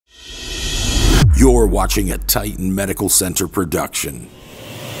You're watching a Titan Medical Center production.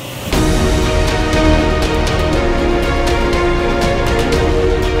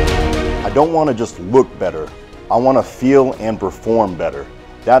 I don't want to just look better. I want to feel and perform better.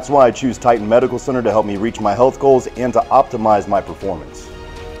 That's why I choose Titan Medical Center to help me reach my health goals and to optimize my performance.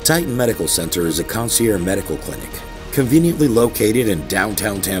 Titan Medical Center is a concierge medical clinic, conveniently located in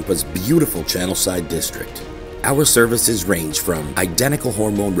downtown Tampa's beautiful Channelside district. Our services range from identical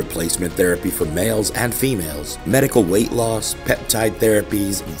hormone replacement therapy for males and females, medical weight loss, peptide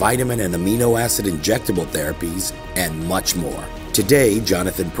therapies, vitamin and amino acid injectable therapies, and much more. Today,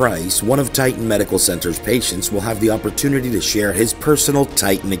 Jonathan Price, one of Titan Medical Center's patients, will have the opportunity to share his personal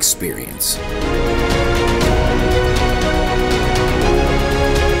Titan experience.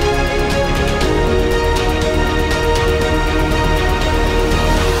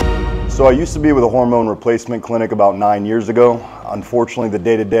 So I used to be with a hormone replacement clinic about 9 years ago. Unfortunately, the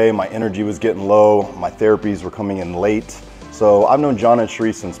day-to-day, my energy was getting low, my therapies were coming in late. So I've known John and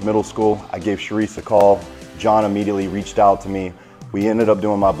Sharice since middle school. I gave Sharice a call. John immediately reached out to me. We ended up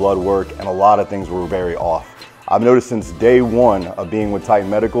doing my blood work and a lot of things were very off. I've noticed since day one of being with Titan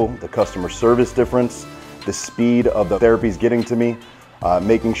Medical, the customer service difference, the speed of the therapies getting to me,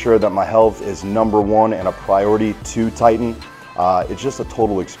 making sure that my health is #1 and a priority to Titan. It's just a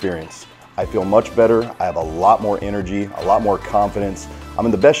total experience. I feel much better. I have a lot more energy, a lot more confidence. I'm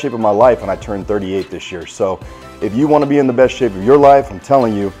in the best shape of my life and I turned 38 this year. So if you want to be in the best shape of your life, I'm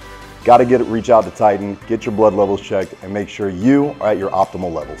telling you, got to reach out to Titan, get your blood levels checked, and make sure you are at your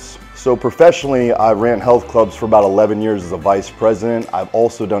optimal levels. So professionally, I ran health clubs for about 11 years as a vice president. I've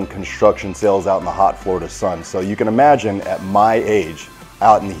also done construction sales out in the hot Florida sun. So you can imagine at my age,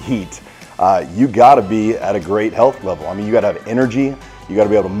 out in the heat, you got to be at a great health level. I mean, you got to have energy, you got to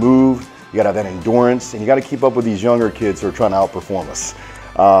be able to move, you got to have that endurance, and you got to keep up with these younger kids who are trying to outperform us.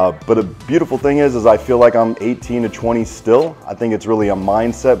 But a beautiful thing is I feel like I'm 18 to 20 still. I think it's really a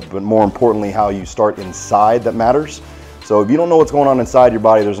mindset, but more importantly, how you start inside that matters. So if you don't know what's going on inside your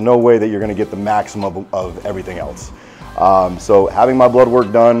body, there's no way that you're going to get the maximum of everything else. So having my blood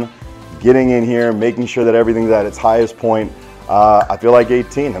work done, getting in here, making sure that everything's at its highest point, I feel like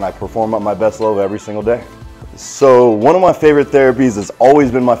 18 and I perform at my best level every single day. So one of my favorite therapies, that's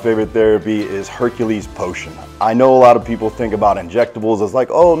always been my favorite therapy, is Hercules Potion. I know a lot of people think about injectables as like,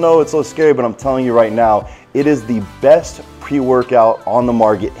 oh no, it's so scary, but I'm telling you right now, it is the best pre-workout on the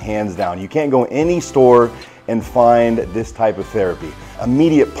market, hands down. You can't go any store and find this type of therapy.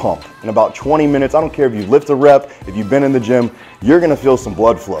 Immediate pump in about 20 minutes. I don't care if you lift a rep, if you've been in the gym, you're gonna feel some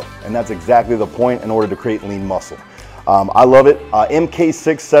blood flow. And that's exactly the point in order to create lean muscle. I love it.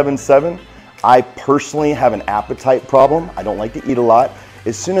 MK677. I personally have an appetite problem. I don't like to eat a lot.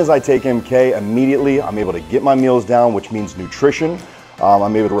 As soon as I take MK, immediately I'm able to get my meals down, which means nutrition.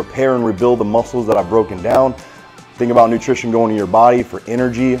 I'm able to repair and rebuild the muscles that I've broken down. Think about nutrition going to your body for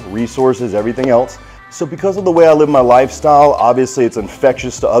energy, resources, everything else. So because of the way I live my lifestyle, obviously it's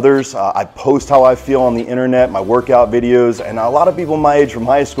infectious to others. I post how I feel on the internet, my workout videos, and a lot of people my age from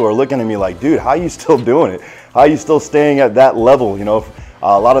high school are looking at me like, dude, how are you still doing it? How are you still staying at that level? You know,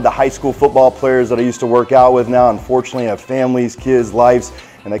 a lot of the high school football players that I used to work out with now, unfortunately, have families, kids, lives,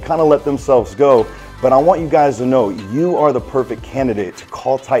 and they kind of let themselves go. But I want you guys to know, you are the perfect candidate to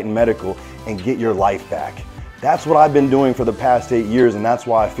call Titan Medical and get your life back. That's what I've been doing for the past 8 years, and that's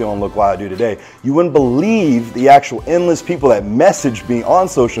why I feel and look like I do today. You wouldn't believe the actual endless people that message me on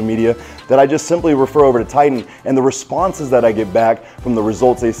social media that I just simply refer over to Titan, and the responses that I get back from the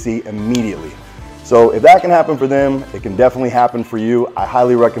results they see immediately. So if that can happen for them, it can definitely happen for you. I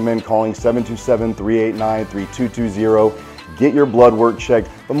highly recommend calling 727-389-3220. Get your blood work checked,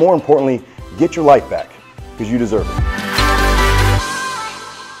 but more importantly, get your life back, because you deserve it.